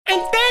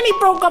Danny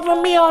broke up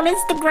with me on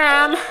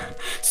Instagram.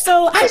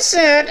 So I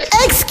said,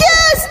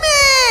 Excuse me!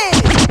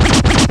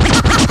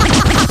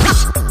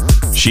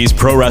 She's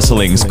pro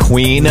wrestling's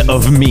queen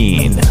of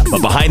mean.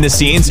 But behind the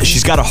scenes,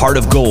 she's got a heart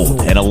of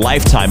gold and a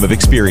lifetime of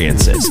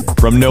experiences.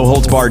 From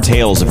no-holds-barred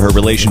tales of her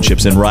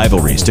relationships and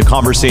rivalries to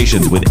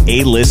conversations with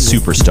A-list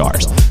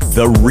superstars,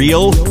 the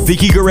real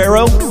Vicky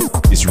Guerrero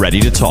is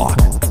ready to talk.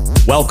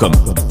 Welcome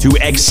to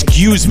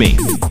Excuse Me,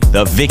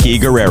 the Vicky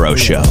Guerrero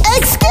Show.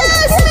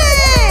 Excuse me!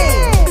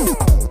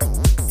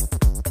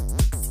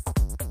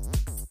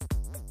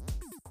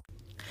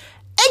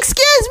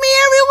 Excuse me,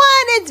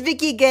 everyone. It's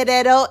Vicky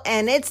Guerrero,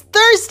 and it's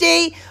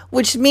Thursday,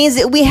 which means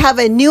that we have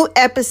a new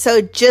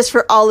episode just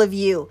for all of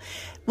you.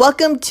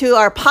 Welcome to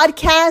our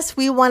podcast.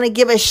 We want to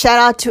give a shout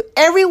out to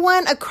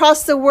everyone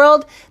across the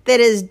world that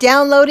is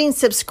downloading,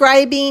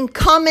 subscribing,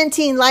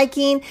 commenting,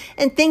 liking,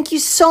 and thank you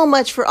so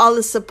much for all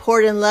the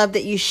support and love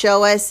that you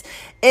show us.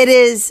 It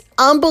is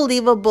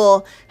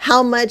unbelievable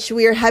how much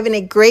we are having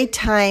a great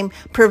time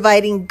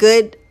providing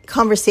good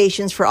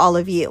conversations for all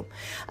of you.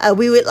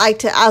 We would like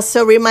to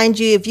also remind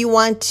you, if you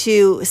want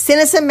to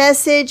send us a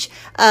message,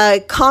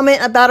 comment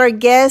about our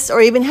guests, or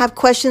even have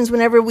questions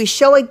whenever we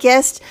show a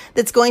guest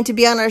that's going to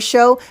be on our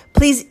show,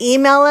 please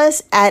email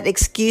us at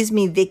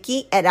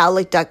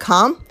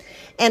excusemevicky@outlook.com.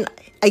 And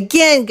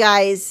again,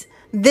 guys,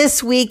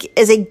 this week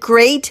is a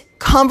great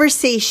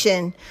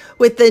conversation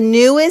with the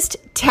newest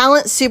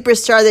talent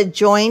superstar that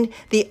joined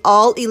the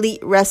All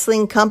Elite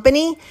Wrestling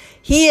Company.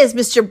 He is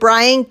Mr.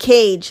 Brian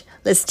Cage.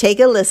 Let's take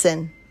a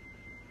listen.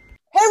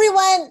 Hey,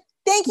 everyone.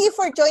 Thank you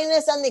for joining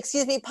us on the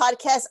Excuse Me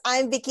podcast.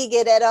 I'm Vicky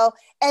Guerrero.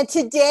 And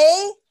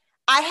today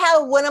I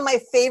have one of my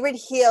favorite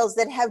heels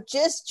that have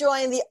just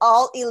joined the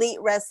All Elite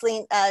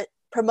Wrestling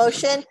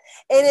promotion.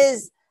 It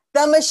is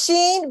the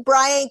Machine,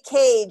 Brian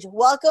Cage.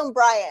 Welcome,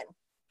 Brian.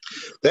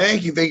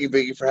 Thank you,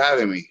 Vicky, for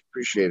having me.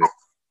 Appreciate it.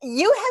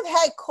 You have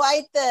had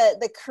quite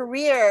the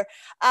career.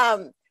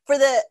 For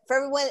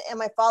everyone and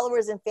my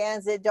followers and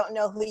fans that don't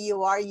know who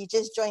you are, you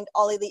just joined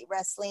All Elite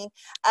Wrestling.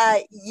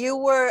 You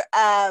were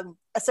a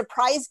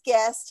surprise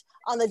guest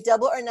on the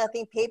Double or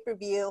Nothing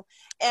pay-per-view.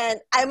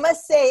 And I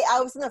must say, I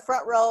was in the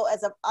front row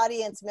as an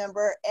audience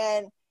member,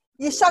 and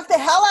you shocked the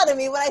hell out of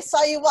me when I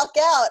saw you walk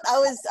out. I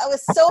was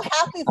so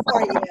happy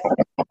for you.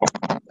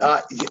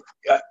 I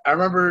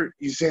remember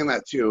you saying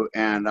that too,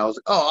 and I was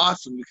like, "Oh,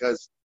 awesome!"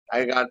 Because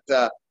I got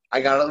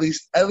at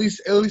least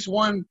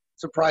one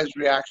surprise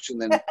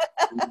reaction in the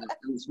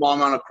small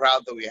amount of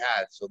crowd that we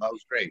had. So that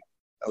was great.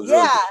 That was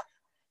really good.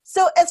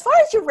 So as far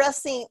as your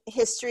wrestling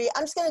history,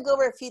 I'm just going to go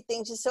over a few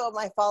things just so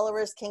my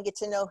followers can get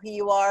to know who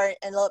you are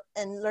and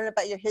learn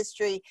about your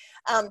history.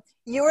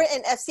 You were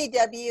in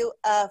FCW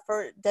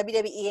for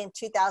WWE in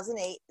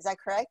 2008. Is that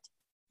correct?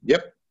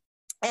 Yep.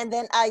 And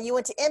then you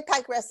went to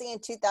Impact Wrestling in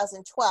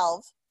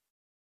 2012.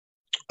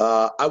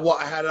 I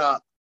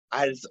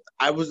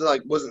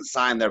wasn't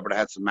signed there, but I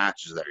had some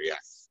matches there.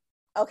 Yes.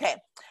 Okay.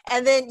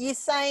 And then you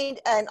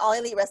signed an All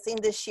Elite Wrestling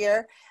this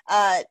year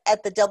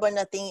at the Double or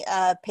Nothing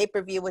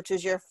pay-per-view, which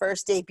was your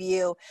first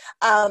debut.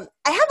 I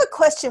have a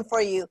question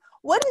for you.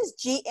 What does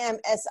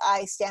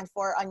GMSI stand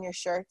for on your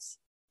shirts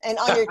and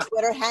on your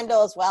Twitter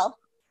handle as well?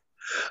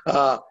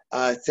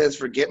 It says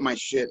for Get My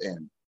Shit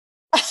In.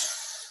 I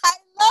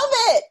love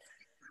it.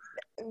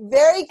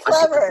 Very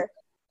clever.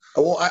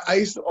 I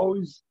used to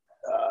always,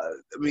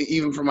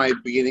 even from my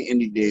beginning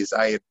indie days,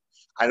 I'd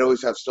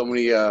always have so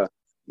many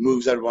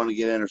moves I'd want to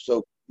get in, or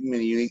so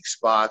many unique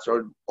spots,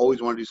 or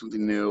always want to do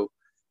something new,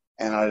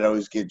 and I'd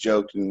always get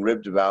joked and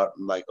ribbed about,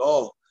 and like,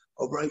 oh,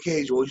 Brian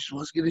Cage, well, he just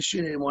wants to get his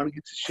shit in, want to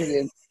get his shit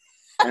in,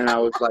 and I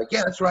was like,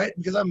 yeah, that's right,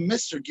 because I'm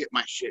Mr. Get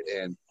My Shit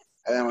In,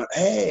 and I went,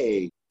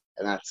 hey,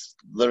 and that's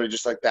literally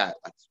just like that.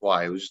 That's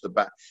why it was just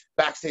a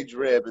backstage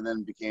rib, and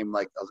then became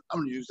like, I'm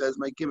gonna use that as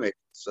my gimmick.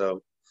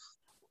 So.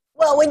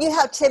 Well, when you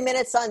have 10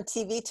 minutes on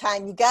TV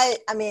time,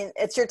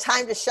 it's your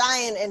time to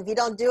shine. And if you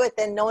don't do it,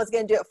 then no one's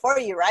going to do it for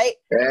you, right?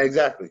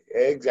 Exactly.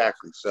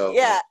 So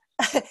yeah.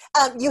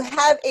 You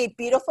have a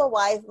beautiful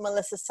wife,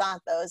 Melissa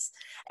Santos,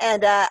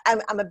 and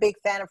I'm a big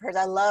fan of hers.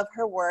 I love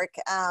her work,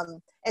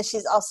 and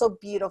she's also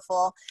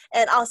beautiful.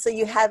 And also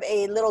you have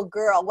a little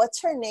girl. What's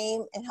her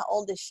name and how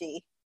old is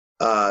she?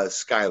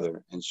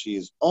 Skylar, and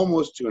she's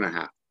almost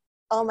 2.5.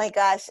 Oh my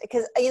gosh.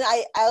 Because,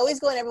 I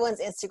always go on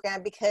everyone's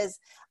Instagram because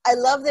I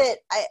love that.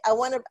 I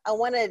want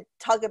to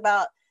talk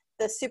about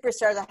the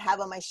superstars I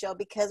have on my show,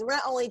 because we're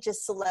not only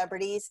just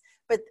celebrities,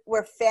 but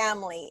we're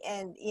family,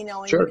 and,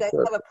 and Sure, you guys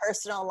have a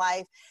personal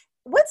life.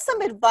 What's some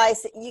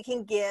advice that you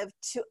can give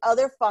to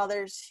other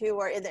fathers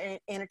who are in the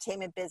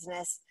entertainment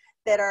business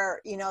that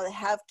are, that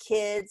have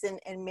kids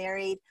and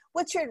married?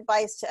 What's your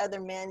advice to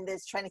other men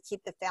that's trying to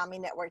keep the family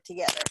network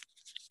together?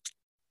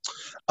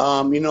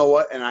 You know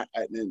what? And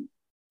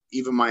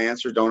even my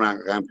answer,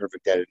 I'm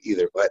perfect at it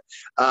either. But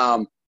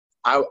I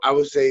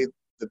would say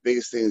the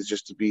biggest thing is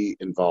just to be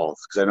involved,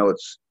 because I know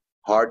it's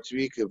hard to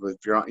be, because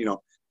if you're on,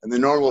 in the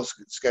normal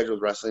schedule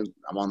of wrestling,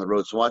 I'm on the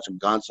road so much, I'm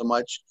gone so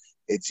much,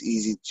 it's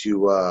easy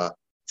to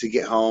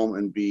get home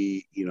and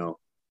be,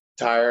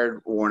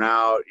 tired, worn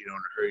out, in a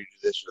hurry to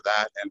do this or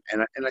that,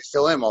 and I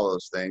still am all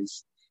those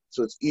things.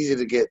 So it's easy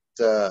to get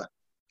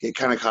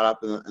kind of caught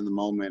up in the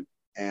moment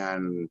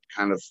and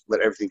kind of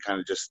let everything kind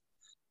of just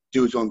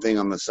do its own thing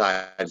on the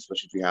side,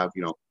 especially if you have,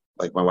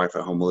 like my wife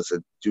at home,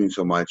 Melissa, doing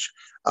so much.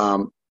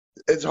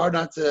 It's hard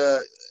not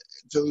to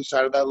lose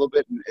sight of that a little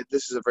bit. And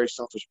this is a very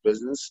selfish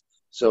business.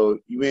 So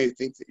you may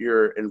think that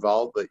you're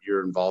involved, but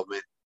your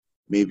involvement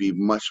may be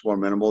much more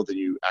minimal than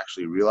you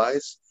actually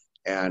realize.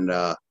 And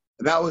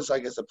that was, I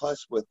guess, a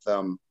plus with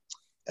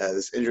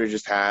this injury I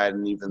just had,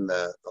 and even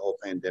the whole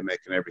pandemic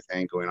and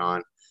everything going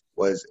on,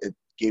 was it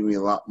gave me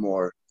a lot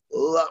more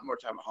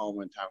time at home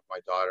and time with my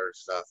daughter and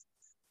stuff.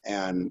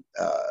 And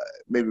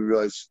made me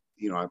realize,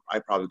 I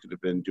probably could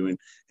have been doing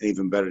an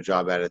even better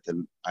job at it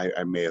than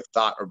I may have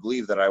thought or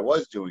believed that I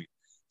was doing.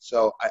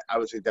 So I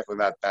would say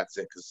definitely that's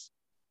it, because,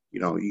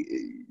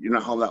 you're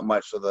not home that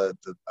much, so the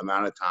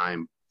amount of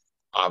time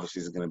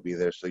obviously is going to be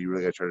there. So you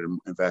really got to try to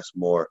invest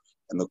more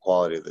in the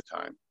quality of the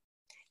time.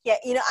 Yeah,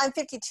 I'm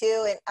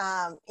 52,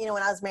 and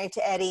when I was married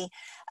to Eddie,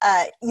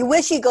 you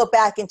wish you go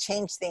back and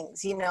change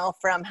things,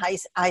 from how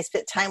I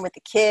spent time with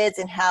the kids,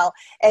 and how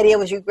Eddie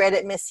always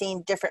regretted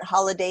missing different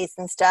holidays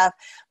and stuff.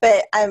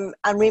 But I'm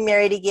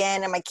remarried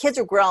again, and my kids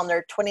are grown;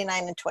 they're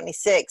 29 and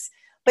 26.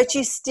 But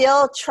you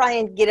still try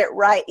and get it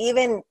right,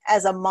 even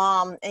as a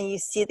mom, and you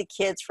see the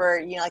kids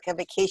for, like a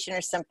vacation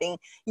or something,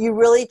 you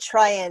really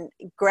try and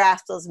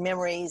grasp those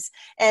memories.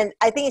 And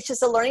I think it's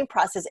just a learning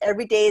process.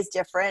 Every day is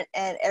different,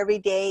 and every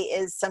day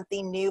is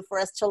something new for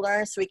us to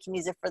learn, so we can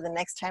use it for the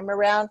next time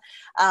around.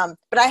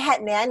 But I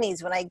had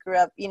nannies when I grew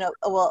up,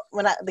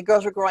 when the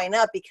girls were growing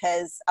up,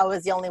 because I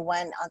was the only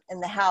one in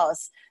the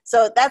house.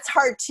 So that's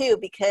hard too,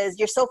 because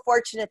you're so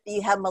fortunate that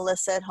you have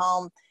Melissa at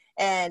home,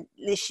 and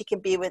at least she can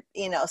be with,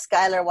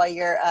 Skylar while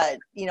you're,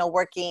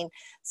 working.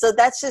 So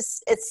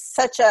it's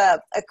such a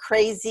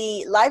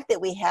crazy life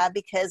that we have,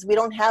 because we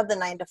don't have the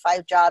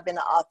 9-to-5 job in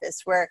the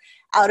office. We're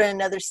out in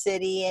another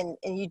city, and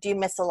you do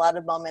miss a lot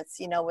of moments,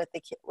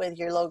 with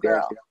your little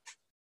girl.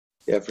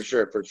 Yeah, for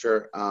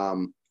sure.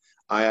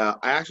 I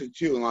actually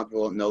too, a lot of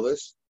people don't know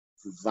this.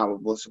 It's not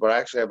with Melissa,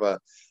 but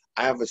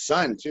I have a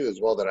son too as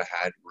well that I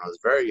had when I was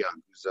very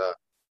young. Who's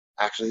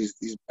actually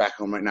he's back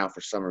home right now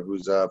for summer.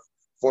 Who's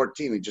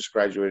 14. He just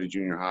graduated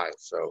junior high.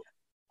 So.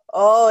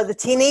 Oh, the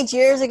teenage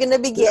years are going to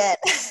begin.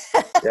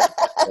 Yeah.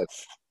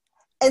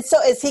 And so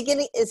is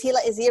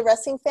he a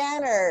wrestling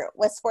fan, or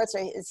what sports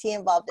is he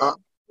involved in?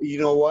 You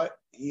know what?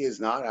 He is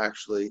not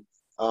actually.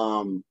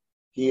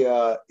 He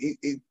I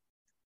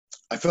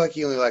feel like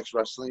he only likes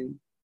wrestling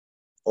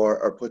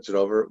or puts it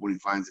over when he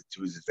finds it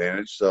to his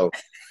advantage. So,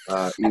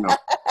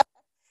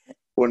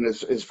 when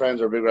his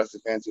friends are big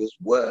wrestling fans, he goes,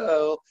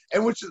 well,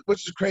 and which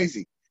is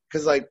crazy,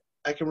 because like,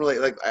 I can relate.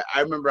 Like,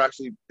 I remember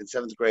actually in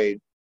 7th grade,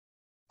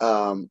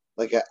 I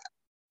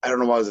don't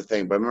know why it was a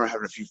thing, but I remember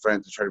having a few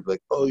friends to try to be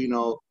like, oh,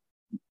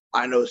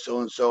 I know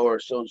so-and-so, or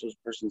so-and-so's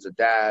person's a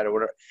dad or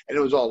whatever. And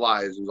it was all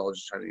lies. It was all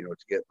just trying to, to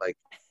get like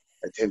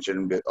attention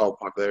and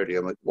popularity.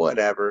 I'm like,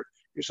 whatever.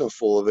 You're so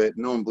full of it.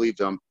 No one believed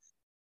them.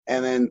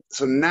 And then,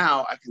 so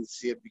now I can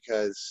see it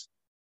because,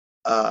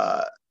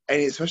 and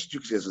especially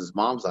because he has his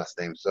mom's last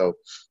name. So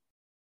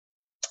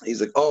he's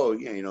like, oh,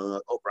 yeah,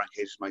 Brian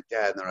Cage is my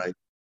dad. And they're like,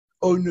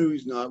 oh, no,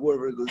 he's not.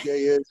 Whatever. He goes, yeah,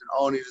 he is.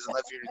 And and he doesn't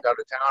live here. He's out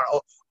of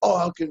town. Oh,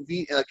 how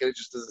convenient. And it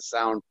just doesn't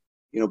sound,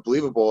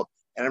 believable.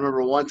 And I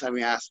remember one time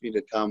he asked me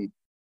to come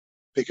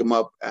pick him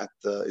up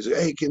he's like,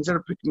 hey, instead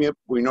of picking me up,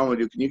 we normally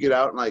do, can you get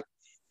out and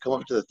come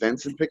up to the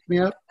fence and pick me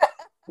up?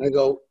 And I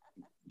go,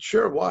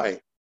 sure, why?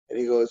 And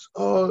he goes,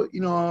 oh,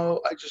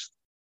 I just,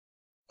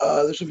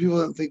 there's some people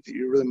that think that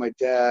you're really my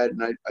dad.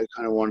 And I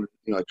kind of wanted,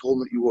 I told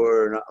them that you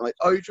were. And I'm like,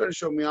 oh, you're trying to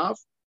show me off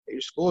at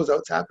your school? Is that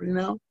what's happening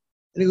now?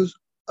 And he goes,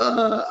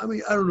 I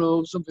don't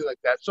know, something like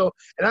that. So,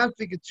 and I'm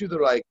thinking too, they're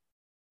like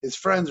his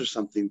friends or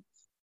something.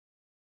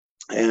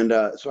 And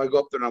so I go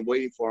up there and I'm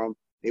waiting for him.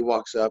 He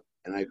walks up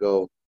and I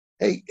go,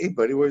 hey,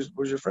 buddy, where's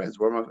your friends?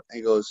 Where am I? And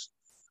he goes,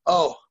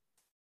 oh,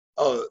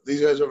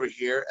 these guys over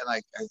here. And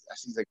I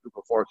see a group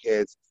of 4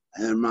 kids,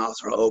 and their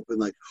mouths are open,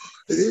 like,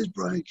 it is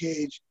Brian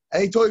Cage.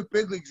 And he totally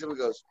big leagues him. He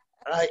goes,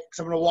 all right,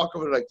 so I'm gonna walk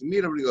over to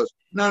meet him. And he goes,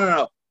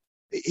 no.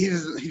 He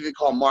didn't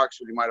call Marks,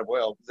 but he might have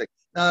well. He's like,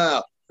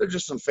 no. They're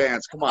just some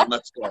fans. Come on,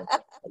 let's go.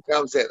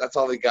 That was it. That's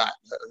all they got.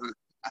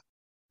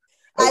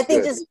 I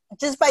think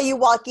just by you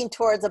walking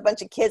towards a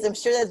bunch of kids, I'm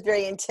sure that's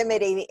very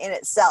intimidating in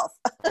itself.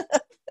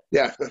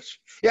 Yeah.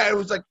 It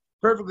was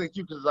perfectly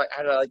cute, because I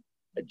had a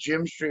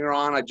gym stringer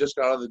on. I just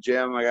got out of the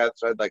gym. I had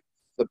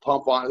the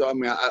pump on. I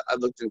mean, I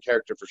looked in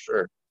character for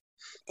sure.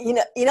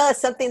 It's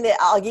something that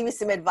I'll give you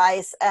some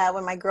advice.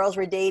 When my girls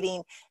were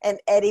dating, and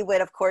Eddie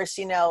would, of course,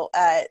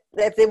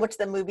 if they went to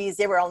the movies,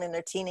 they were only in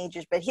their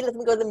teenagers, but he let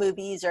them go to the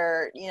movies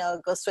or,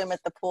 go swim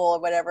at the pool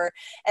or whatever.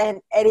 And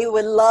Eddie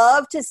would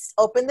love to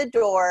open the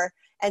door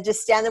and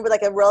just stand there with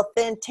like a real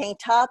thin tank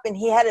top, and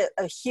he had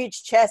a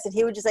huge chest, and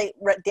he would just like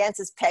dance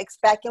his pecs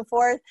back and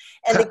forth,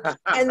 and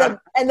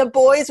the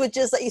boys would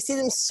just like, you see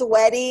them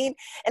sweating,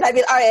 and I'd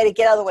be all right, Eddie,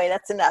 get out of the way,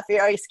 that's enough, you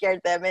already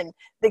scared them. And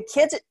the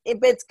kids,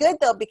 but it's good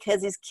though,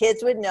 because these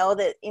kids would know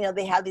that, you know,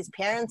 they have these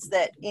parents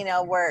that, you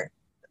know,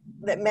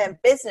 that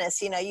meant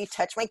business. You know, you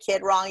touch my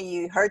kid wrong,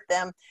 you hurt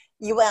them,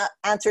 you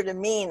answer to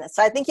mean.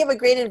 So I think you have a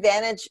great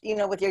advantage, you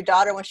know, with your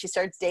daughter when she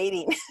starts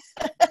dating.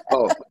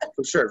 Oh,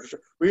 for sure.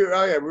 We were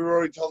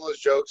already telling those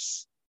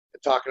jokes,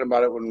 talking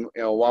about it when, you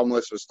know, while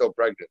Melissa was still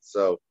pregnant.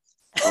 So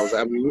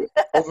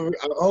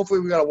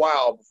hopefully we got a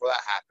while before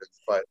that happens.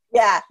 But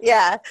yeah.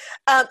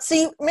 So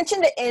you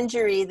mentioned an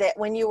injury that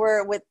when you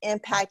were with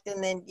Impact,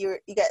 and then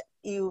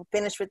you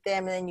finished with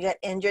them, and then you got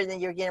injured, and then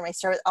you're getting ready to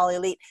start with All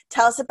Elite.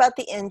 Tell us about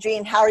the injury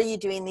and how are you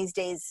doing these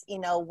days? You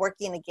know,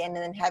 working again and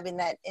then having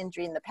that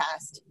injury in the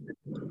past.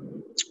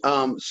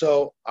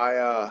 So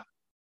I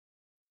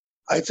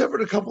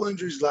suffered a couple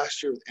injuries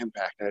last year with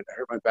Impact. I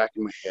hurt my back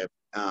and my hip.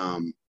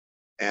 I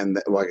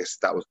guess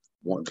that was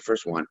the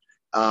first one.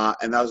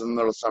 And that was in the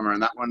middle of summer,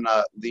 and that one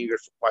lingered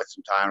for quite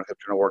some time. I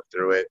kept trying to work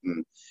through it,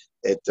 and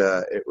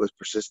it was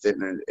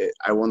persistent, and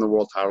I won the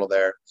world title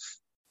there,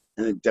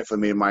 and it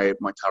definitely made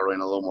my title reign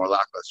a little more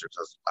lackluster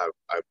because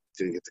I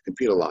didn't get to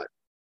compete a lot.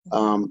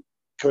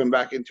 Coming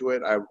back into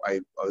it, I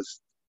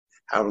was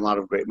having a lot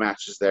of great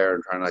matches there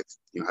and trying to, like,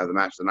 you know, have the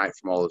match of the night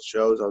from all those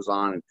shows I was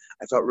on, and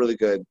I felt really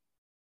good.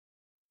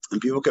 And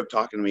people kept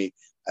talking to me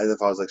as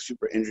if I was like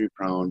super injury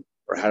prone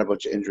or had a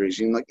bunch of injuries.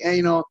 And like,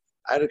 you know,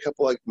 I had a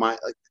couple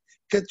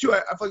because too,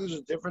 I feel like there's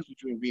a difference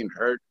between being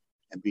hurt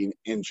and being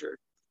injured.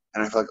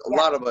 And I feel like a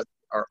lot of us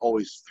are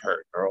always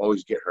hurt or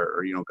always get hurt,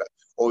 or, you know,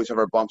 always have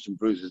our bumps and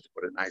bruises, to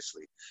put it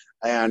nicely.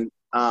 And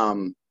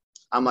I'm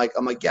like,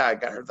 yeah, I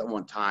got hurt that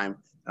one time.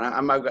 And I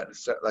might have gotten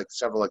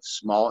several like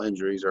small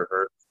injuries or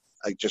hurt,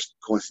 like just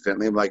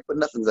coincidentally. I'm like, but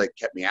nothing's like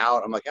kept me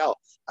out. I'm like,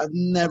 I've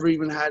never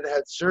even had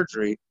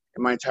surgery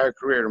in my entire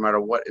career, no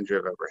matter what injury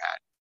I've ever had.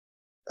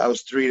 That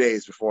was 3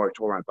 days before I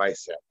tore my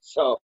bicep.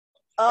 So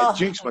I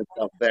jinxed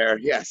myself there.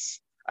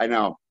 Yes, I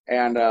know.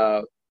 And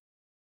I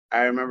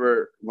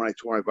remember when I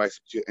tore my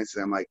bicep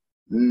instantly, I'm like,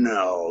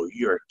 no,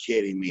 you're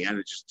kidding me. And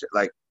it just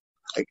it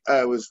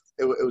was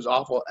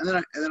awful. And then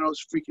I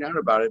was freaking out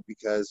about it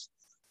because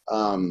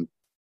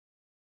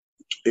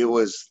it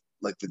was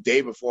like the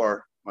day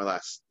before my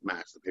last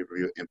match, the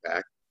pay-per-view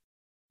Impact.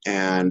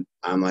 And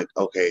I'm like,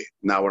 okay,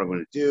 now what I'm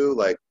going to do?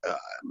 Like,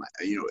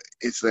 you know,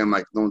 instantly I'm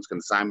like, no one's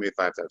going to sign me if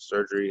I have to have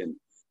surgery. And,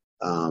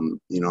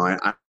 you know,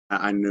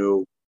 I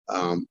knew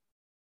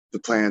the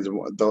plans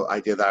and the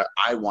idea that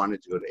I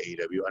wanted to go to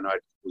AEW. I know I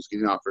was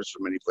getting offers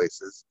from many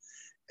places.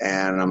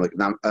 And I'm like,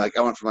 I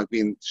went from like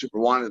being super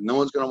wanted, no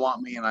one's going to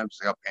want me. And I'm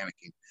just like, I'm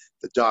panicking.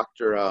 The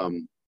doctor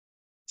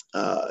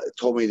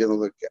told me it didn't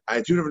look, I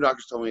had two different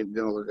doctors told me it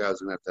didn't look like I was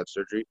going to have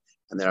surgery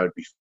and that I would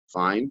be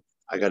fine.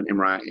 I got an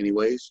MRI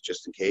anyways,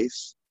 just in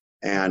case.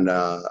 And,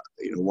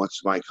 you know,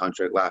 once my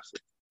contract lapsed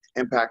with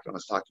Impact, I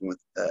was talking with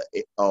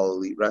All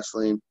Elite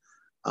Wrestling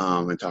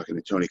and talking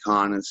to Tony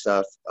Khan and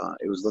stuff.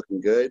 It was looking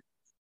good.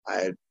 I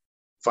had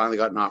finally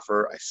got an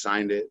offer. I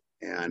signed it.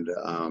 And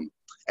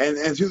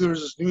too, there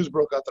was this news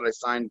broke out that I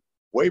signed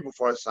way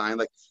before I signed.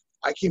 Like,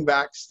 I came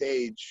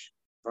backstage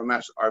from a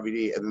match with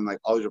RVD, and then, like,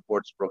 all these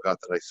reports broke out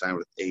that I signed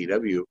with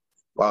AEW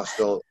while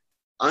still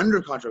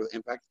under contract with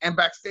Impact and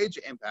backstage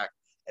at Impact.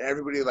 And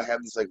everybody like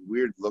had this like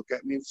weird look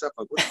at me and stuff,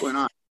 like, what's going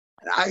on?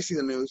 And I see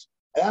the news,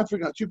 and I'm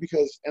freaking out too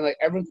because, and like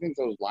everyone thinks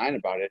I was lying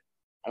about it,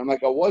 and I'm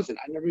like, I wasn't.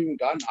 I never even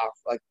got an offer.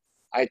 Like,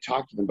 I had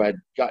talked to them, but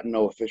I'd gotten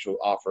no official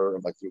offer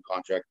of like through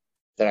contract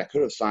that I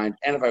could have signed.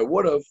 And if I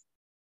would have,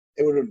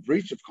 it would have been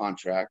breach of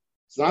contract.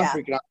 So now I'm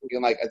freaking out,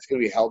 thinking like it's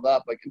gonna be held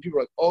up. Like, and people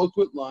are like, oh,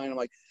 quit lying. I'm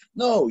like,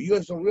 no, you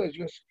guys don't realize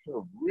you guys could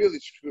have really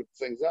screwed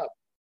things up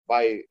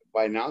by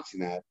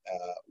announcing that.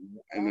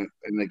 And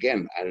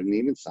again, I didn't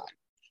even sign.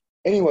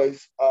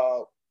 Anyways,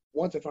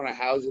 once I found out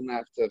how I was going to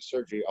have to have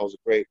surgery, I was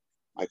like, great,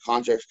 my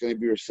contract's going to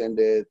be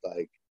rescinded.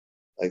 Like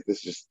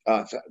this just,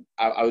 I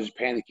was just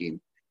panicking.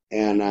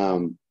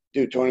 And,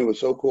 dude, Tony was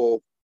so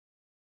cool.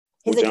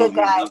 He's a good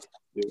guy.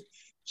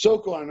 So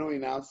cool. I know he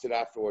announced it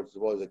afterwards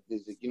as well.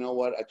 He's like, you know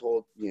what?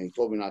 He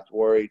told me not to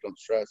worry. Don't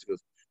stress. He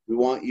goes, we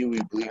want you. We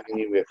believe in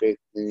you. We have faith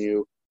in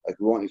you. Like,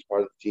 we want you as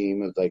part of the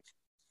team. It's like,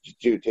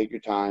 dude, take your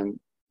time,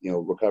 you know,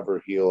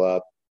 recover, heal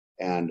up.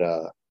 And,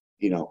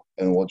 you know,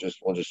 and we'll just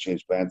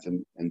change plans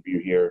and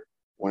be here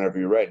whenever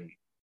you're ready.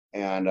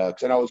 And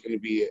because I know it was going to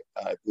be,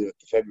 I believe, at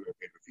the February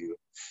pay-per-view,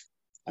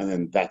 and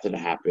then that didn't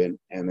happen.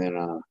 And then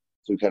so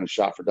we kind of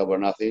shot for double or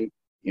nothing,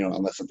 you know,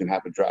 unless something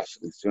happened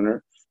drastically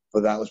sooner.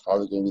 But that was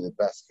probably going to be the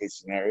best case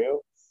scenario.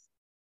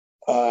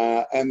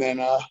 And then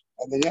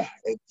yeah,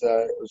 it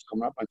was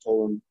coming up. I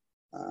told him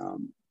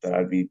that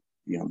I'd be,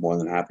 you know, more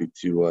than happy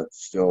to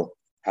still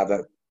have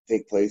that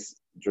take place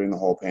during the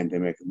whole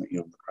pandemic and, you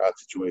know, the crowd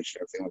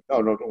situation, everything. Like,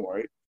 oh, no, don't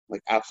worry.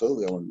 Like,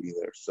 absolutely, I want to be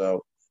there.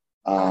 So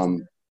I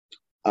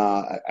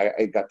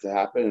got to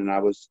happen, and I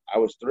was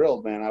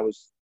thrilled, man. I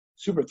was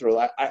super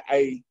thrilled.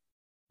 I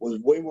was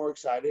way more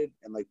excited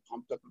and like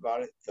pumped up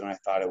about it than I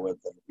thought it would,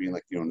 being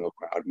like, no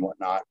crowd and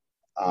whatnot.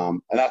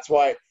 And that's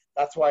why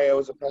I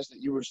was impressed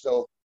that you were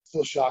still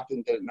shocked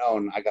and didn't know.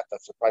 And I got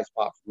that surprise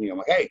pop from you. I'm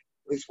like, hey,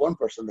 at least one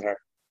person there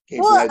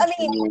gave Well, me I that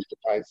mean,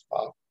 surprise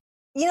pop.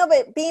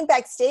 But being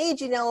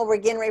backstage, we're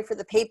getting ready for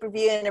the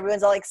pay-per-view and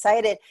everyone's all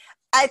excited.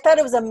 I thought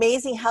it was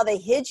amazing how they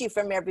hid you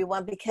from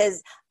everyone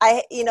because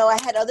I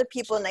had other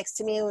people next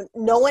to me.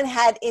 No one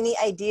had any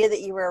idea that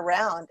you were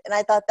around. And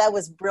I thought that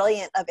was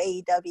brilliant of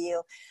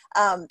AEW.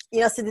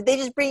 So did they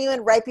just bring you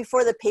in right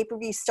before the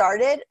pay-per-view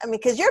started? I mean,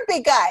 because you're a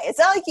big guy. It's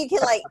not like you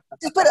can like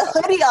just put a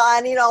hoodie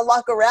on,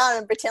 walk around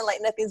and pretend like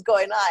nothing's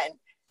going on.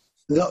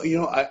 No,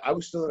 I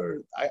was still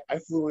there. I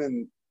flew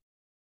in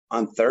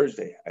on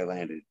Thursday. I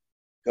landed.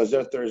 I was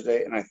there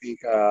Thursday, and I think,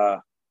 or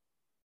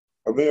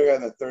maybe I got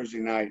on the Thursday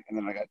night, and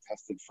then I got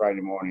tested Friday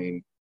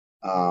morning,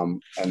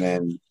 and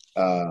then,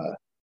 and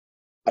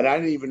I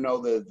didn't even know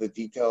the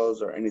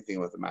details or anything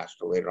with the match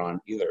till later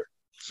on either.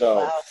 So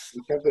Wow.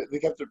 we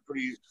kept it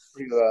pretty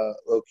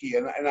low key,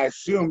 and I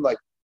assumed like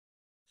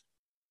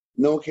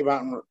no one came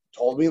out and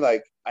told me.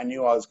 Like I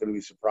knew I was going to be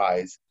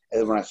surprised,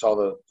 and then when I saw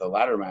the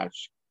ladder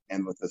match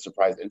and with the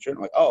surprise entrant,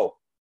 I'm like, oh,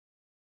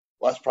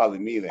 well, that's probably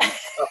me then.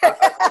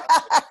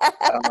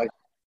 I'm like.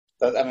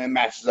 It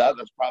matches up.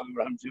 That's probably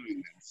what I'm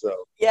doing then. So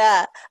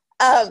yeah.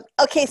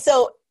 Okay,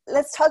 so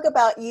let's talk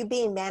about you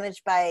being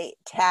managed by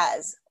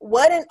Taz.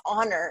 What an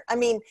honor. I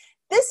mean,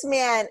 this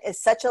man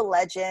is such a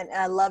legend,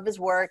 and I love his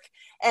work.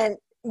 And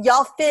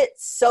y'all fit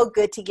so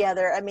good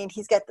together. I mean,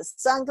 he's got the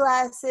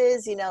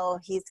sunglasses,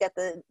 he's got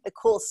the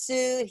cool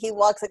suit. He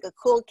walks like a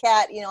cool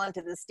cat,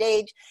 onto the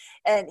stage.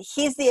 And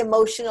he's the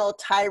emotional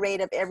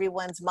tirade of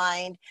everyone's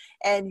mind,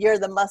 and you're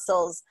the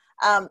muscles.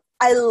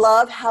 I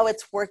love how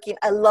it's working.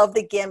 I love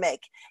the gimmick.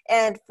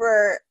 And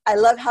I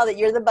love how that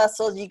you're the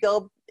muscles. You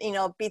go,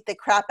 beat the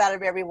crap out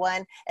of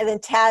everyone. And then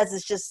Taz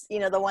is just,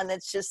 the one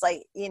that's just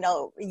like,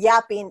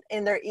 yapping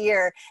in their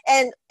ear.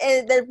 And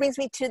that brings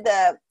me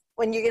to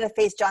when you're going to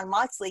face Jon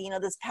Moxley,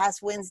 this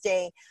past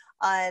Wednesday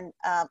on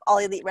All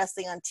Elite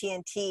Wrestling on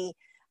TNT,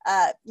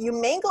 you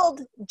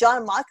mangled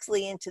Jon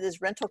Moxley into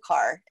this rental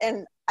car.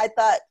 And I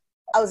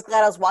was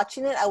glad I was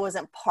watching it. I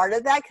wasn't part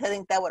of that because I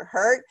think that would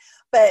hurt.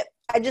 But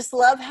I just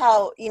love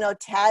how,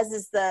 Taz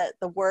is the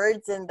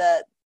words and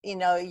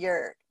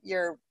your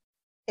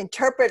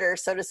interpreter,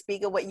 so to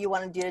speak, of what you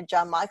want to do to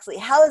Jon Moxley.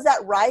 How is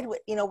that ride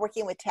with,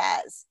 working with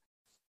Taz?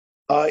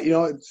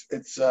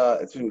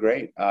 It's been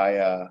great.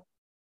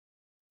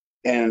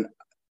 And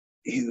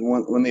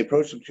when they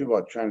approached him too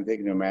about trying to take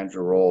into a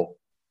manager role,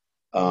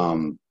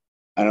 I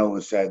know it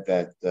was said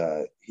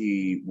that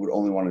he would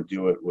only want to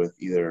do it with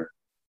either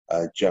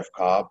Jeff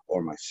Cobb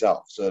or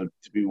myself. So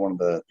to be one of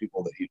the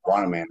people that he'd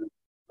want to manage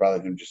rather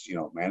than just,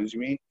 manage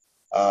me,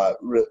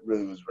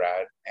 really was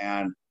rad.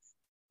 And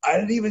I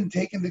didn't even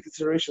take into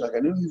consideration, like I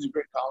knew he was a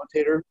great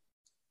commentator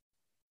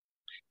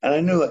and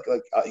I knew like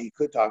he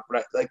could talk,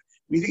 but when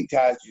you think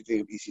Taz, you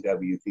think of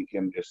ECW, you think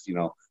him just,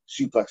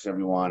 suplex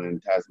everyone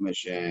and Taz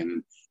Mission.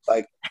 And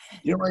like,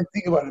 you don't really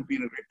think about him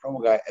being a great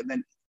promo guy. And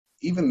then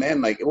even then,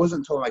 like, it wasn't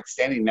until like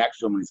standing next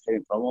to him when he's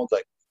getting promos,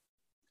 like,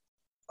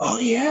 oh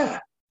yeah,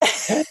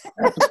 that's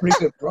a pretty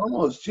good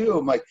promos too.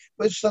 I'm like,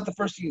 but it's just not the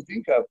first thing you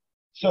think of.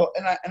 So,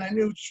 and I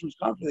knew she was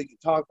confident he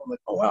could talk. I'm like,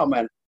 oh wow,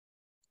 man,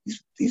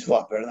 he's a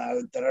lot better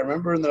than I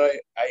remember and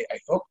that I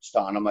focused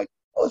on. I'm like,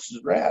 oh, this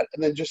is rad.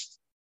 And then just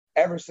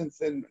ever since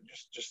then,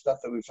 just stuff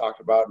that we've talked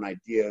about and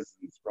ideas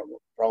and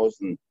promos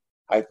and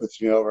how he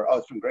puts me over. Oh,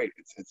 it's been great.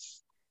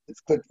 It's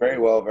clicked very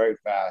well, very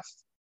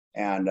fast,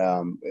 and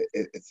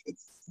it's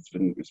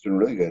been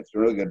really good. It's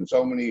been really good. And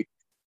so many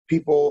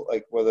people,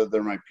 like whether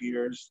they're my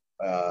peers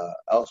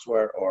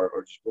elsewhere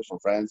or just personal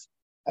friends,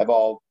 have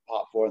all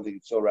popped forward and think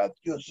it's so rad.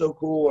 You're so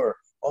cool, or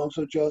oh, I'm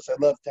so jealous. I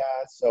love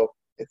Taz. So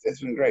it's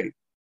been great.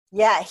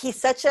 Yeah, he's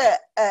such a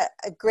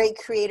great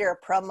creator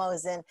of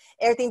promos, and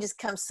everything just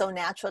comes so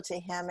natural to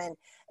him, and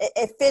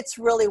it fits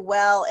really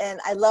well. And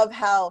I love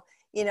how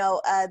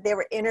they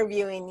were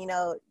interviewing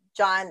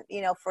Jon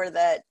for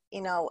the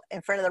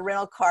in front of the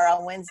rental car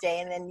on Wednesday,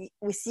 and then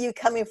we see you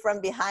coming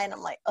from behind.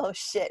 I'm like, oh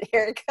shit,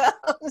 here it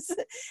comes.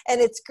 And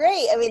it's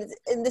great. I mean,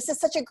 and this is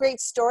such a great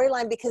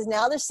storyline because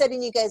now they're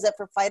setting you guys up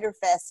for Fyter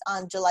Fest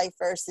on July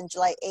 1st and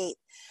July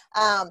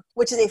 8th,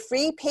 which is a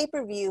free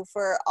pay-per-view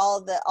for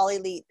all the All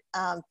Elite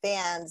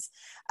fans.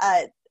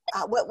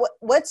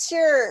 What's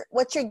your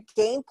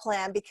game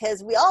plan?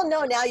 Because we all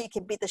know now you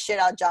can beat the shit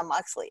out of Jon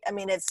Moxley. I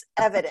mean, it's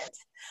evident.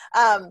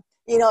 Of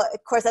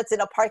course, that's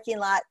in a parking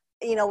lot.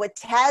 With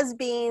Taz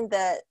being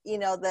the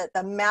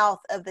mouth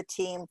of the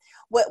team,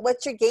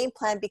 what's your game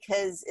plan?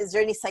 Because is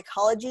there any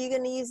psychology you're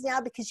going to use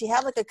now? Because you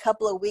have like a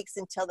couple of weeks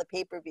until the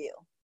pay-per-view.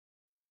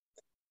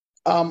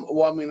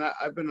 Well, I mean,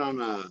 I've been on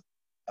a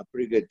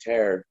pretty good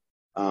tear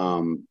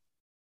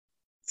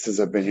since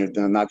I've been here,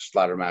 not just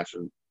ladder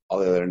matches, all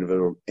the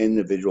other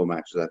individual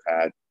matches I've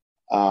had.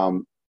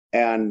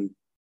 And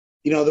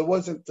there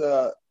wasn't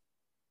a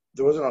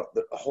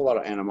whole lot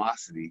of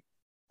animosity,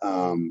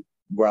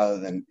 rather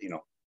than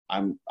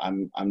I'm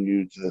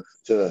new to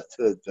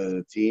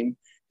the team,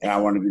 and I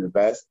want to be the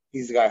best.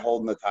 He's the guy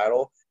holding the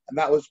title, and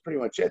that was pretty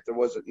much it. There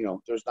wasn't,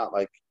 there's not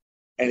like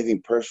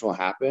anything personal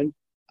happened.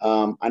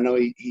 I know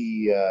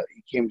he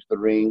came to the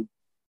ring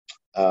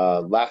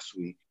last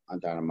week on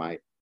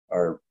Dynamite,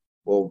 or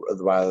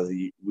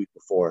the week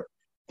before,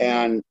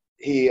 and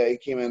he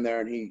came in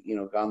there and he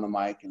got on the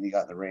mic and he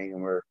got in the ring,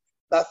 and we're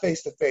not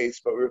face to face,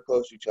 but we were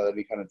close to each other. And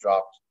he kind of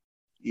dropped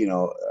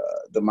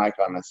the mic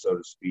on us, so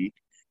to speak,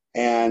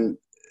 and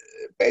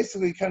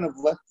basically kind of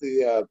let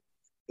the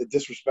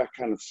disrespect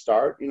kind of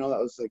start. That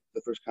was like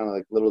the first kind of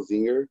like little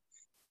zinger,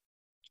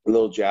 a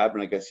little jab,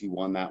 and I guess he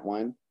won that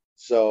one.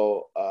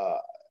 So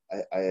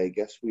I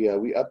guess we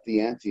upped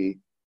the ante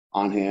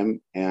on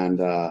him and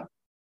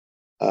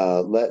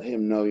let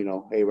him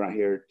know, hey, we're not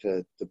here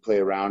to play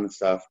around and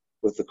stuff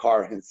with the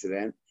car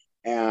incident.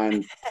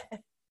 And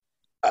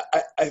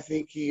I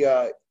think he,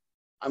 I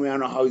don't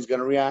know how he's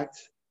going to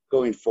react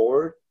going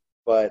forward,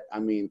 but I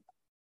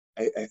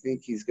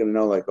think he's going to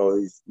know, like, oh,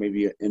 he's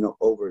maybe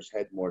over his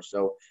head more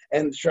so.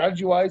 And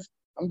strategy-wise,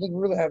 I'm going to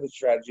really have a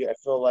strategy. I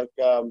feel like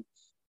I'm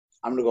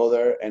going to go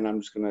there and I'm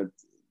just going to,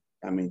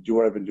 do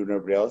what I've been doing to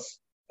everybody else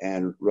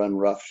and run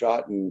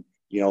roughshod and,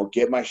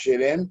 get my shit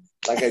in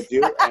like I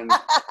do.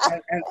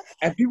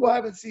 And people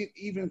haven't seen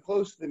even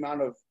close to the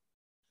amount of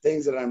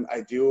things that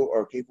I do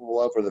or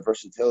capable of, or the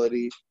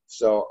versatility.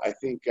 So I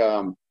think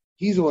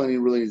he's the one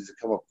who really needs to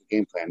come up with a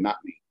game plan, not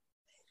me.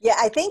 Yeah,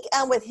 I think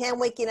with him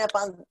waking up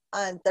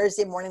on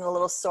Thursday morning a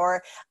little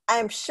sore,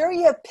 I'm sure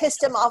you have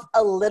pissed him off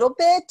a little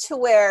bit to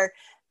where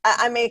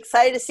I'm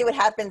excited to see what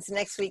happens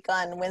next week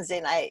on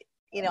Wednesday night,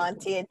 on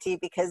TNT,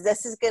 because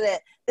this is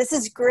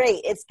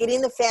great. It's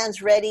getting the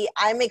fans ready.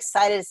 I'm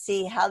excited to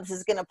see how this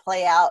is going to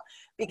play out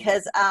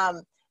because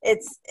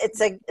it's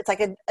like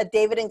a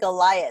David and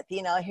Goliath.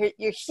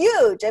 You're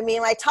huge.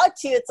 When I talk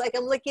to you, it's like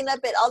I'm looking up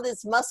at all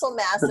this muscle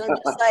mass, and I'm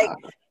just like,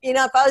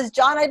 if I was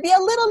John, I'd be a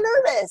little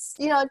nervous.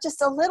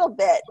 Just a little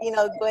bit.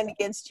 Going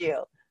against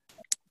you.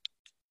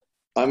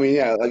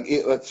 Yeah, like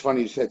it's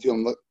funny you said too.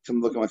 I'm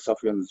looking at myself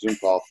here on the Zoom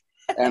call,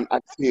 and I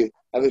see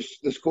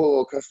this cool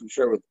little custom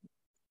shirt with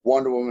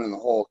Wonder Woman and the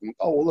Hulk. And,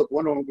 oh well, look,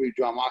 Wonder Woman could be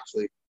John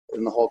Moxley,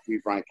 and the Hulk could be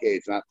Brian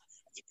Cage. And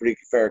it's a pretty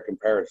fair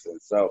comparison.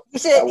 So you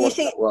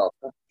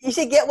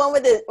should get one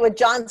with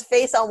John's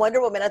face on Wonder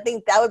Woman. I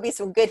think that would be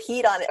some good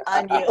heat on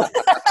you.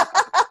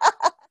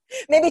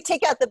 Maybe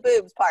take out the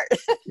boobs part.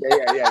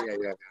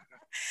 Yeah.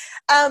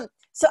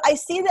 So I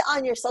see that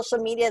on your social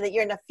media that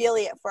you're an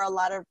affiliate for a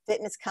lot of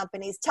fitness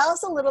companies. Tell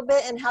us a little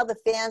bit and how the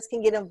fans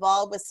can get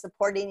involved with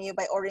supporting you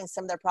by ordering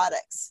some of their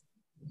products.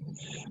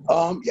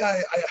 I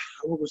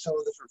work with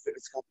several different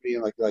fitness companies,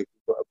 and like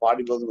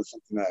bodybuilding was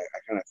something that I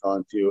kind of fell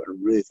into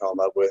and really fell in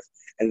love with.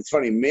 And it's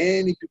funny,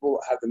 many people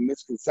have the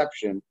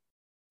misconception,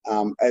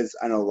 as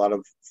I know a lot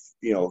of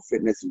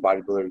fitness and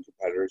bodybuilding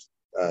competitors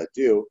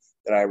do,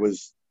 that I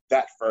was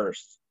that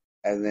first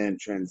and then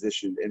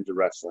transitioned into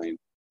wrestling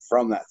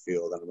from that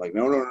field. And I'm like,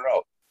 no.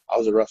 I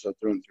was a wrestler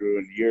through and through.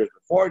 And years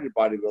before I did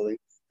bodybuilding,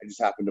 I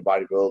just happened to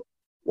bodybuild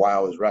while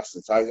I was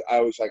wrestling. So I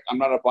was like, I'm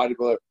not a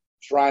bodybuilder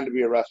trying to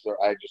be a wrestler.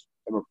 I just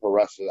am a pro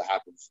wrestler that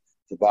happens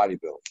to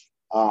bodybuild.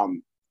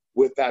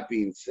 With that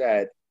being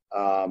said,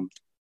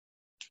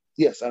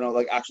 yes, I know,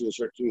 like, actually the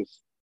shirt too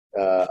is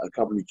a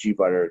company, G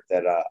Butter,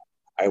 that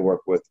I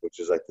work with, which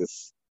is like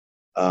this,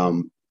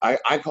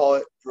 I call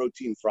it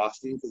protein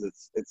frosting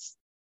because it's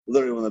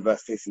literally one of the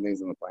best tasting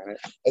things on the planet.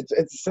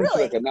 It's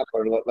essentially like a nut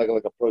butter, like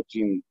a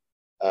protein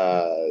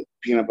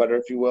peanut butter,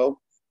 if you will.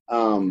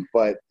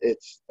 But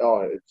it's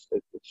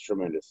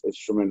tremendous. It's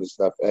tremendous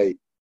stuff. Hey,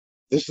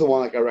 this is the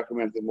one, like, I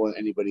recommend it more than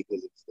anybody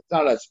because it's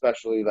not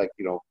especially like,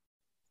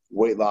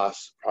 weight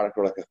loss product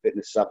or like a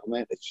fitness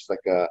supplement. It's just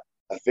like a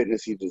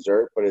fitnessy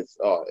dessert, but it's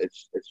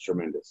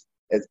tremendous.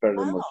 It's better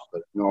than most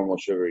like normal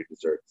sugary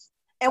desserts.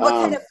 And what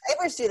kind of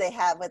flavors do they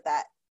have with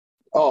that?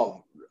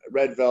 Oh,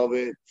 red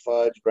velvet,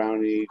 fudge,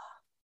 brownie,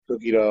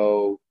 cookie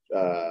dough,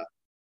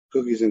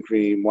 cookies and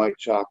cream, white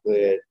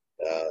chocolate,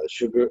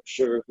 sugar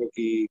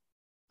cookie.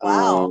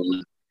 Wow.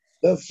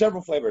 There's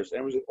several flavors. And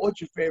everyone's like,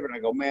 what's your favorite? And I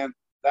go, man,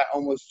 that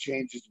almost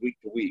changes week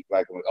to week.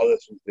 Like, I'm like, oh,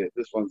 this one's it.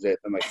 This one's it.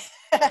 I'm like,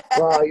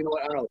 well, you know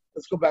what? I don't know.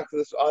 Let's go back to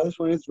this. Oh, this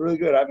one is really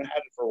good. I haven't had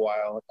it for a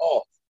while. I'm like,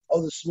 oh,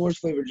 the s'mores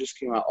flavor just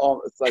came out.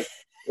 Oh, it's like,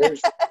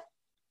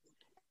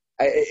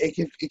 it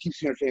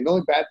keeps me entertained. The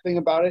only bad thing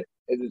about it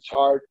is it's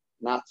hard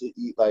not to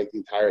eat like the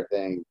entire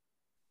thing.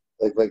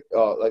 I'll be like,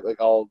 all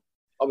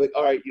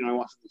right, I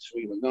want something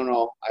sweet. Like,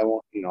 no, I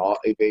won't. I'll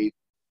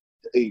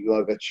eat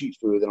like a cheat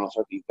food, then I'll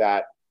start to eat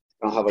that.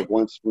 And I'll have like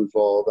one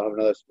spoonful, then I'll have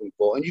another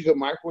spoonful, and you can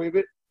microwave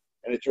it,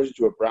 and it turns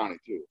into a brownie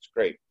too. It's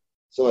great.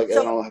 So like, and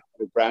then I'll have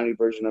a brownie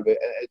version of it.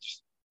 And it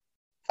just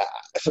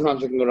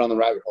sometimes I can go down the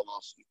rabbit hole and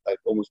I'll eat like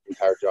almost the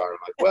entire jar. I'm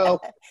like, well,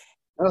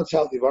 I know it's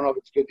healthy, but I don't know if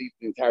it's good to eat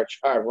the entire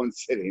jar in one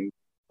sitting.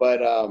 But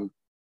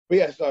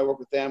yeah, so I work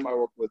with them. I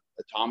work with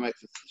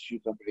Atomics. It's the shoe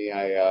company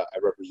I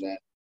represent.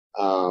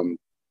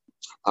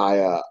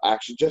 I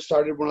actually just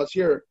started when I was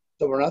here,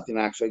 Double or Nothing.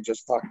 I actually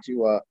just talked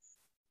to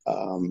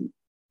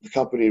the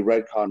company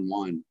Redcon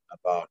One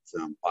about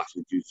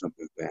possibly do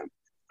something with them.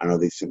 I know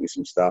they sent me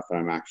some stuff, and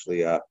I'm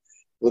actually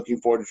looking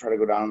forward to try to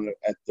go down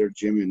at their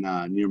gym in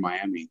near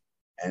Miami,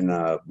 and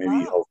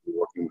maybe hopefully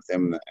working with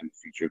them in the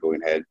future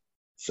going ahead.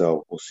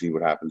 So we'll see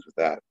what happens with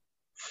that.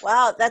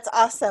 Wow, that's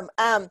awesome.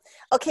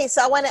 Okay,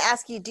 so I want to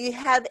ask you, do you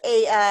have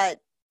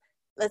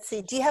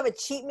do you have a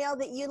cheat meal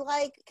that you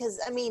like? Because,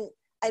 I mean,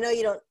 I know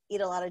you don't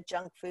eat a lot of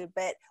junk food,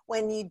 but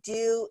when you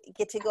do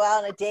get to go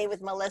out on a date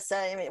with Melissa,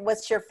 I mean,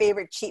 what's your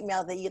favorite cheat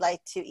meal that you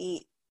like to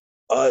eat?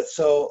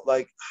 So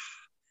like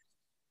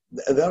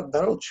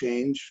that'll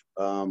change.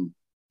 Like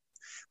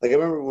I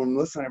remember when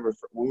Melissa and I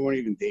we weren't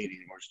even dating,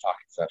 we were just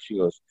talking stuff. She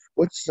goes,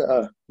 "What's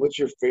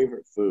your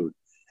favorite food?"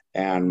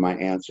 And my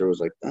answer was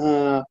like,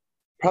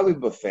 probably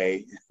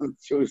buffet.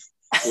 She always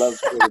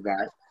loves saying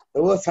that.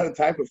 But what's that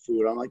type of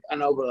food? I'm like, I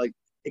know, but like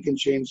it can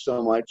change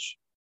so much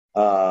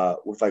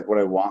with like what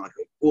I want. Like,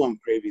 oh, I'm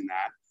craving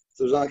that.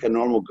 So there's not like a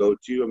normal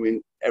go-to. I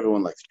mean,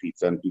 everyone likes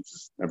pizza, and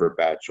pizza's never a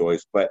bad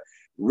choice. But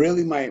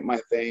really, my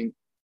thing,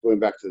 going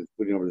back to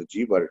putting over the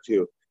G butter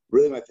too.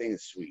 Really, my thing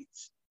is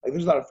sweets. Like,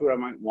 there's a lot of food I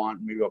might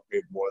want. Maybe I'll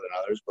crave more than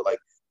others. But like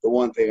the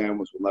one thing I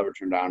almost will never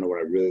turn down to what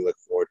I really look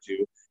forward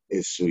to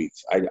is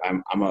sweets.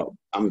 I'm a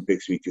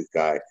big sweet tooth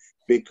guy,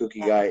 big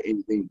cookie guy.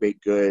 Anything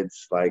baked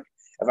goods. Like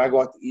if I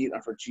go out to eat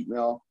for a cheat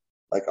meal,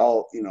 like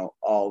I'll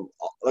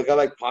like I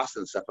like pasta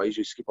and stuff. I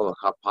usually skip all the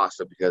hot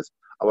pasta because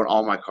I want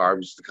all my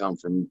carbs to come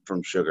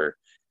from sugar.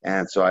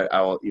 And so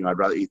I'll I'd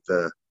rather eat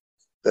the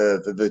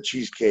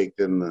cheesecake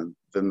than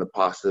the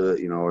pasta,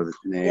 or the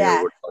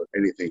penne or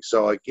anything.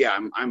 So like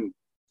I'm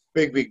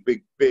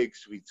big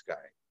sweets guy.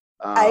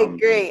 I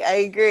agree.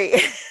 Like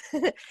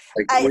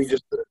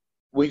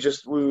we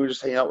were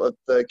just hanging out with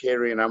the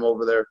catering, and I'm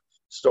over there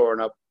storing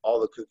up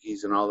all the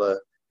cookies and all the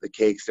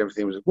cakes and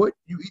everything. He was like, "What,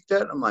 you eat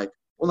that?" I'm like,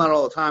 "Well, not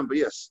all the time, but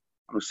yes,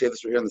 I'm gonna save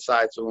this right here on the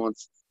side. So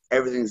once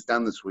everything's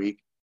done this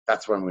week,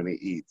 that's what I'm gonna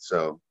eat."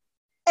 So.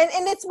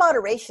 And it's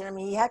moderation. I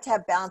mean, you have to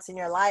have balance in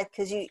your life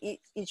because you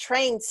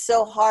train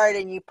so hard,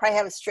 and you probably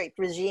have a strict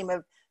regime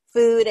of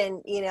food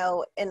and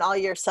and all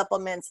your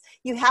supplements.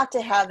 You have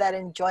to have that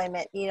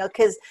enjoyment,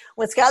 because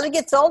when Skylar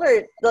gets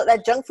older,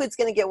 that junk food's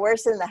going to get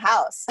worse in the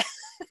house.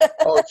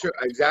 Oh, sure,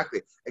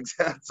 exactly. It's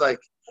like,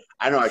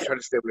 I know I try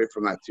to stay away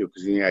from that too,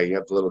 because you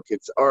have the little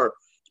kids, or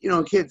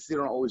kids, they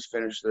don't always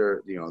finish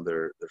their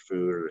their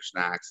food or their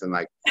snacks, and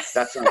like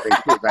that's something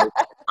too.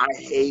 I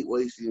hate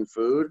wasting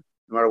food,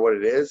 no matter what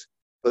it is.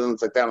 But then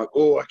it's like that. I'm like,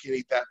 oh, I can't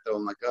eat that though.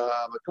 I'm like,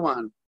 come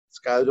on,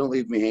 Skylar, don't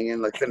leave me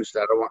hanging. Like, finish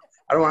that. I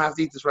don't want to have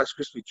to eat this Rice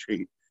Krispie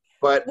treat.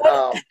 But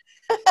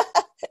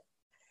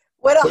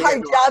what a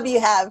hard job you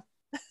have.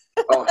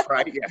 Oh,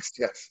 right, yes.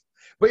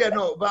 But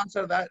but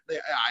outside of that,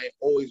 I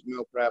always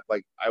meal prep.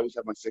 Like, I always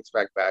have my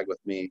 6-pack bag with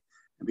me,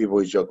 and people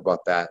always joke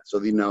about that. So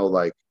they know,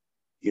 like,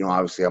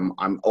 obviously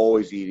I'm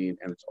always eating,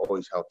 and it's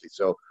always healthy.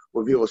 So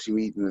when people see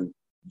me eating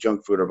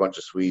junk food or a bunch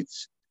of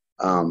sweets,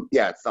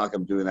 it's not like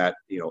I'm doing that,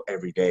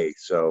 every day.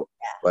 So,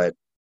 but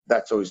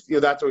that's always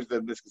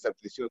the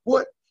misconception. They say, like,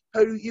 what?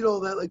 How do you eat all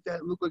that like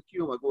that and look like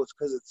you? I'm like, well, it's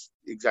because it's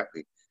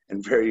exactly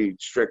in very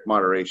strict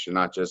moderation,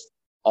 not just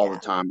all the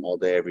time, all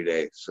day, every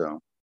day.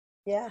 So.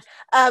 Yeah.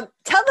 Tell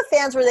the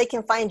fans where they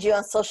can find you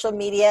on social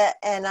media.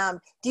 And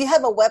do you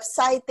have a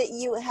website that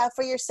you have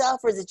for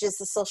yourself, or is it just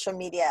the social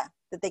media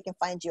that they can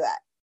find you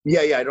at?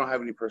 Yeah. I don't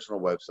have any personal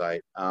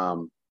website.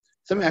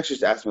 Somebody actually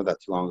just asked me about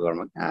that too long ago. I'm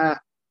like, I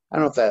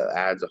don't know if that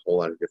adds a whole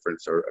lot of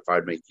difference or if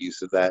I'd make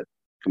use of that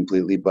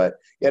completely. But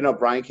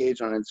Brian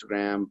Cage on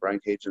Instagram, Brian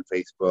Cage on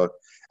Facebook.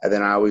 And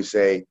then I always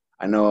say,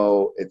 I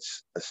know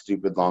it's a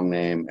stupid long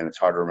name and it's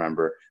hard to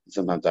remember, and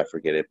sometimes I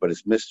forget it, but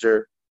it's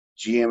Mr.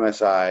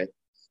 GMSI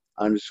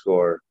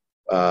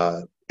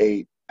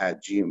 _8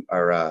 at G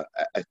or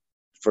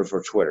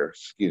for Twitter,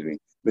 excuse me,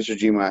 Mr.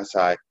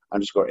 GMSI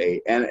 _8.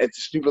 And it's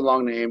a stupid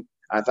long name.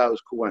 I thought it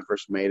was cool when I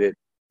first made it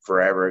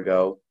forever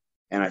ago.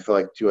 And I feel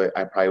like too,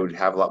 I probably would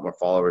have a lot more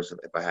followers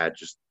if I had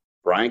just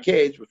Brian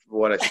Cage, which is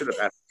what I should have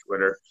had on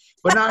Twitter.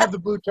 But now I have the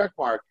blue check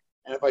mark,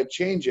 and if I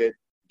change it,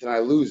 then I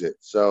lose it.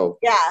 So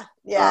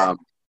I'm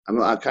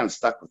kind of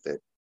stuck with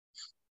it.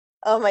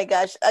 Oh my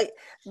gosh,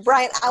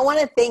 Brian, I want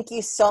to thank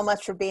you so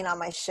much for being on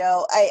my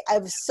show.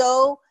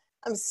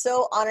 I'm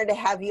so honored to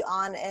have you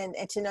on and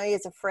to know you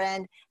as a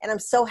friend. And I'm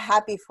so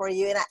happy for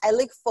you. And I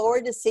look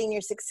forward to seeing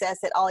your success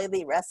at All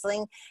Elite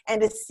Wrestling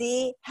and to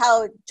see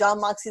how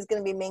Jon Moxley is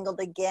going to be mingled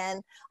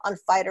again on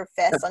Fyter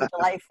Fest on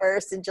July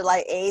 1st and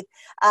July 8th.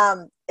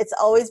 It's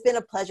always been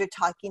a pleasure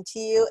talking to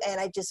you. And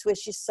I just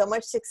wish you so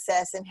much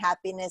success and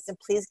happiness. And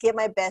please give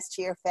my best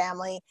to your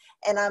family.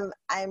 And I'm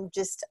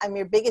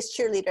your biggest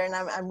cheerleader, and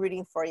I'm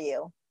rooting for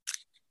you.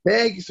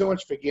 Thank you so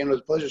much, Vicky. And it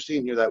was a pleasure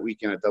seeing you that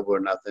weekend at Double or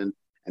Nothing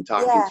and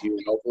talking to you.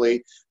 And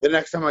hopefully the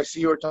next time I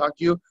see you or talk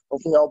to you,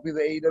 hopefully I'll be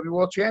the AEW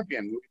World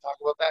Champion. We can talk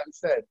about that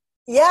instead.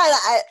 Yeah,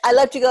 I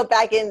love to go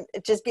back and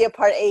just be a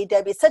part of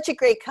AEW. It's such a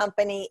great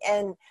company,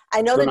 and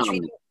I know they're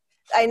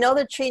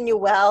treating you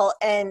well,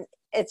 and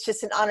it's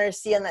just an honor to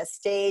see you on that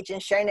stage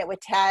and sharing it with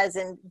Taz,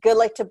 and good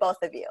luck to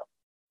both of you.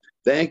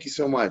 Thank you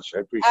so much. I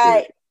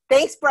appreciate it.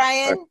 Thanks,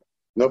 Brian. Right.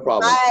 No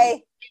problem.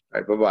 Bye.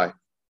 All right, bye-bye.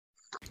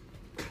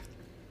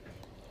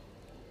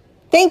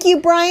 Thank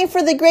you, Brian,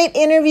 for the great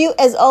interview.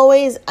 As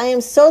always, I am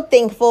so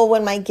thankful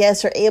when my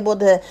guests are able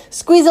to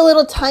squeeze a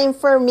little time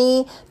for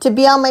me to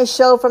be on my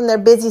show from their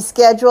busy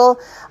schedule.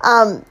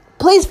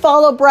 Please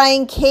follow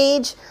Brian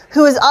Cage,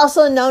 who is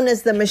also known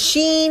as The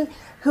Machine,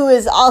 who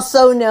is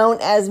also known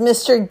as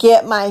Mr.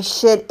 Get My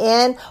Shit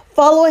In.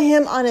 Follow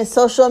him on his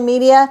social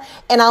media.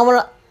 And I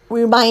want to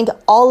remind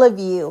all of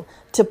you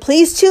to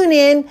please tune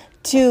in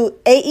to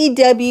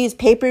AEW's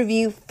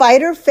pay-per-view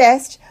Fyter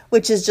Fest,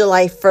 which is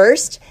July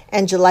 1st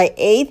and July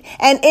 8th.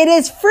 And it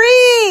is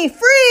free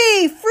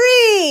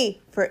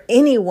for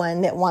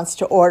anyone that wants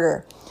to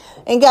order.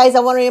 And guys, I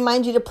want to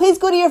remind you to please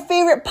go to your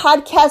favorite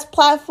podcast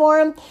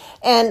platform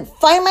and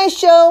find my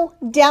show,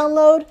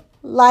 download,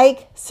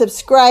 like,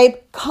 subscribe,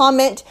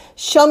 comment,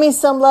 show me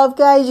some love,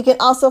 guys. You can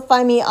also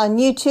find me on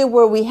YouTube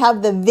where we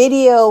have the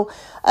video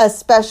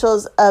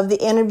specials of the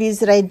interviews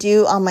that I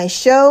do on my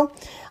show.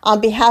 On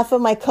behalf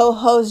of my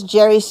co-host,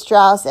 Jerry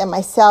Strauss, and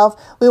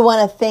myself, we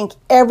want to thank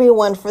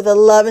everyone for the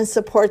love and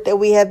support that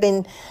we have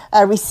been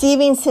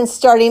receiving since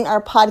starting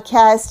our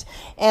podcast.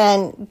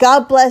 And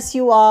God bless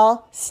you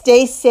all.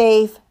 Stay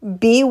safe,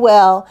 be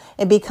well,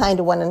 and be kind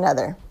to one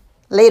another.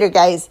 Later,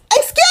 guys.